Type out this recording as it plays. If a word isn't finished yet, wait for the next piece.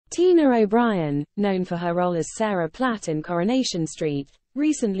Tina O'Brien, known for her role as Sarah Platt in Coronation Street,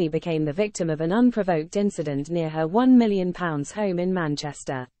 recently became the victim of an unprovoked incident near her £1 million home in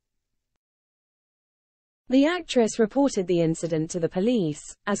Manchester. The actress reported the incident to the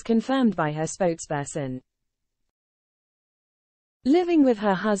police, as confirmed by her spokesperson. Living with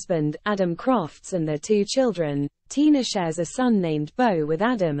her husband, Adam Crofts, and their 2 children, Tina shares a son named Beau with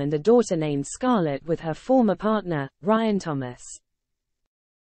Adam and a daughter named Scarlett with her former partner, Ryan Thomas.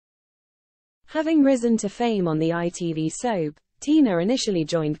 Having risen to fame on the ITV soap, Tina initially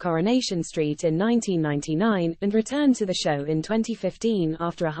joined Coronation Street in 1999 and returned to the show in 2015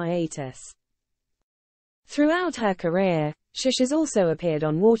 after a hiatus. Throughout her career, Shush has also appeared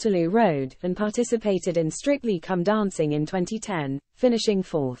on Waterloo Road and participated in Strictly Come Dancing in 2010, finishing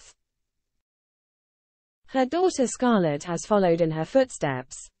 4th. Her daughter Scarlett has followed in her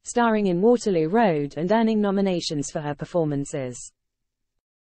footsteps, starring in Waterloo Road and earning nominations for her performances.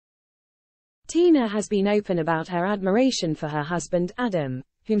 Tina has been open about her admiration for her husband, Adam,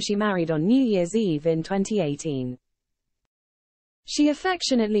 whom she married on New Year's Eve in 2018. She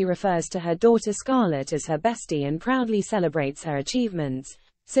affectionately refers to her daughter Scarlett as her bestie and proudly celebrates her achievements,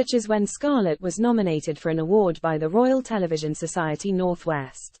 such as when Scarlett was nominated for an award by the Royal Television Society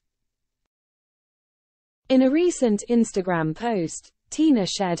Northwest. In a recent Instagram post, Tina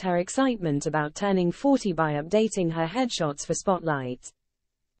shared her excitement about turning 40 by updating her headshots for Spotlight.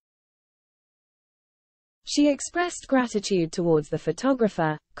 She expressed gratitude towards the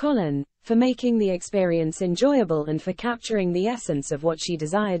photographer, Colin, for making the experience enjoyable and for capturing the essence of what she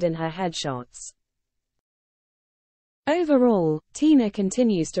desired in her headshots. Overall, Tina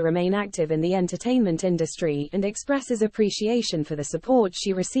continues to remain active in the entertainment industry and expresses appreciation for the support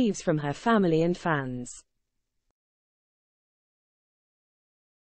she receives from her family and fans.